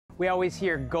We always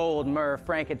hear gold, myrrh,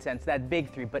 frankincense, that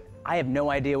big three, but I have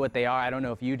no idea what they are. I don't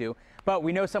know if you do, but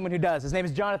we know someone who does. His name is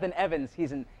Jonathan Evans.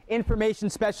 He's an information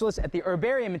specialist at the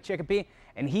Herbarium in Chicopee,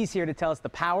 and he's here to tell us the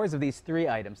powers of these three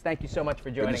items. Thank you so much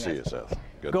for joining us. Good to see you, Seth.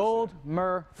 Good gold,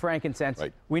 myrrh, frankincense.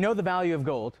 Right. We know the value of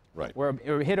gold. Right.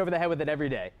 We're hit over the head with it every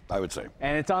day. I would say.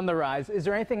 And it's on the rise. Is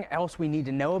there anything else we need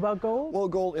to know about gold? Well,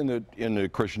 gold in the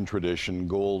Christian tradition,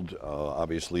 gold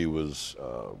obviously was.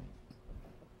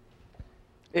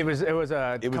 It was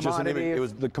a commodity. It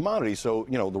was the commodity, so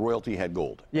the royalty had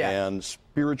gold. Yeah. And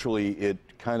spiritually, it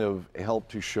kind of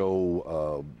helped to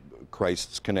show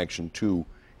Christ's connection to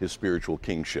his spiritual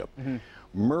kingship. Mm-hmm.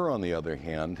 Myrrh, on the other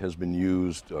hand, has been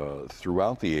used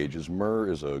throughout the ages. Myrrh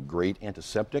is a great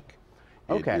antiseptic.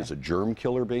 Okay. It is a germ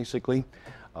killer, basically.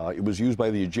 It was used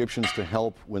by the Egyptians to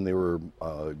help when they were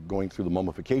going through the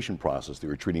mummification process. They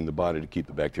were treating the body to keep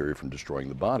the bacteria from destroying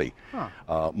the body.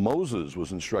 Huh. Moses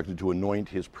was instructed to anoint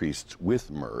his priests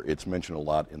with myrrh. It's mentioned a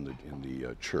lot in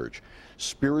the church.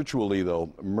 Spiritually,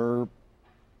 though, myrrh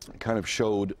kind of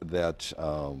showed that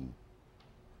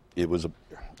it was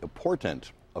a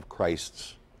portent of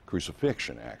Christ's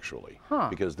crucifixion, actually,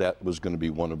 because that was going to be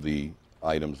one of the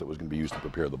items that was going to be used to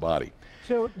prepare the body.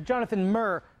 So, Jonathan,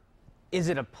 myrrh, is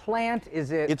it a plant?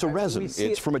 It's a resin.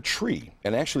 It's from a tree.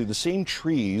 And actually, the same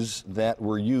trees that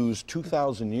were used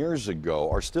 2,000 years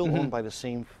ago are still owned by the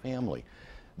same family.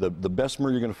 The best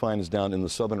myrrh you're going to find is down in the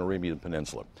southern Arabian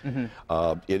Peninsula.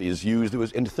 It is used,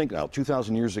 and to think now,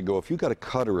 2,000 years ago, if you got a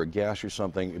cut or a gash or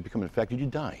something, it become infected, you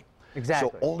die. Exactly.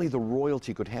 So only the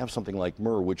royalty could have something like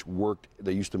myrrh, which worked.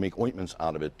 They used to make ointments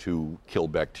out of it to kill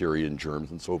bacteria and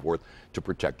germs and so forth to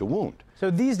protect a wound.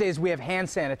 So these days we have hand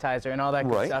sanitizer and all that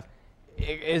good Right. stuff.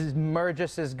 Is myrrh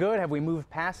just as good? Have we moved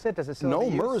past it? Does it still No, be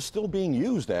used? myrrh is still being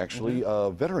used, actually.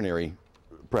 Veterinary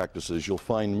practices, you'll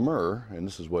find myrrh, and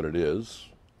this is what it is.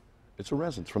 It's a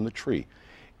resin. It's from the tree.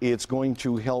 It's going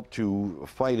to help to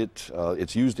fight it.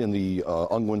 It's used in the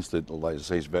unguents that, like I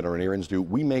say, veterinarians do.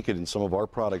 We make it in some of our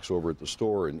products over at the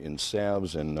store in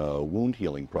salves and wound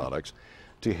healing products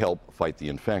to help fight the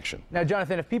infection. Now,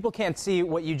 Jonathan, if people can't see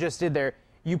what you just did there,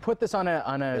 you put this on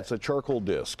a... It's a charcoal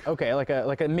disc. Okay, like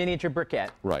a miniature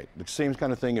briquette. Right. The same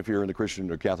kind of thing if you're in the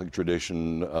Christian or Catholic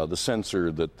tradition. The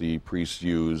censer that the priests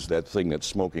use, that thing that's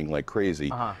smoking like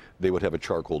crazy, they would have a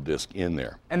charcoal disc in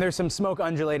there. And there's some smoke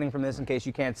undulating from this in case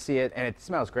you can't see it, and it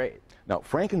smells great. Now,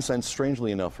 frankincense,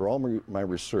 strangely enough, for all my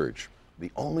research,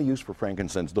 the only use for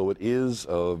frankincense, though it is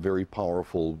a very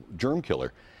powerful germ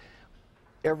killer,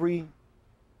 every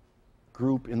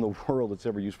group in the world that's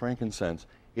ever used frankincense,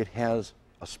 it has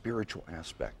a spiritual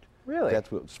aspect. Really?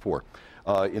 That's what it's for.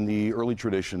 In the early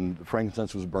tradition,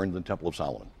 frankincense was burned in the Temple of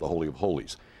Solomon, the Holy of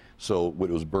Holies. So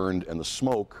when it was burned, and the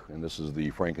smoke, and this is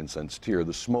the frankincense tier,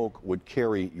 the smoke would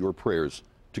carry your prayers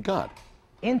to God.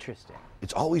 Interesting.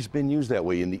 It's always been used that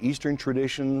way. In the Eastern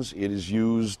traditions, it is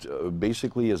used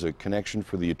basically as a connection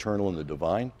for the eternal and the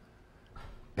divine.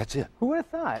 That's it. Who would have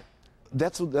thought?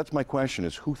 That's my question,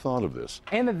 is who thought of this?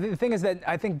 And the thing is that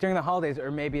I think during the holidays, or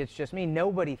maybe it's just me,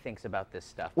 nobody thinks about this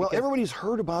stuff. Well, everybody's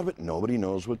heard about it, nobody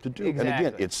knows what to do. Exactly. And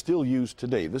again, it's still used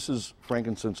today. This is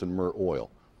frankincense and myrrh oil.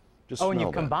 Just smell and you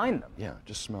that. combine them? Yeah,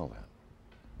 just smell that.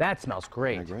 That smells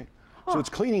great. Isn't that great? So it's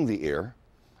cleaning the air,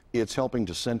 it's helping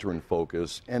to center and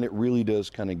focus, and it really does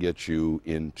kind of get you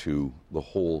into the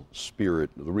whole spirit,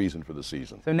 the reason for the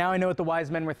season. So now I know what the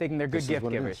wise men were thinking. They're good This is gift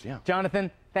what it givers. is, yeah.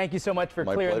 Jonathan, thank you so much for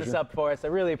My clearing this pleasure. up for us. I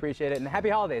really appreciate it. And happy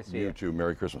holidays to you. You too.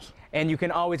 Merry Christmas. And you can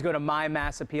always go to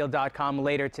mymassappeal.com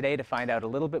later today to find out a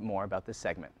little bit more about this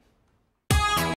segment.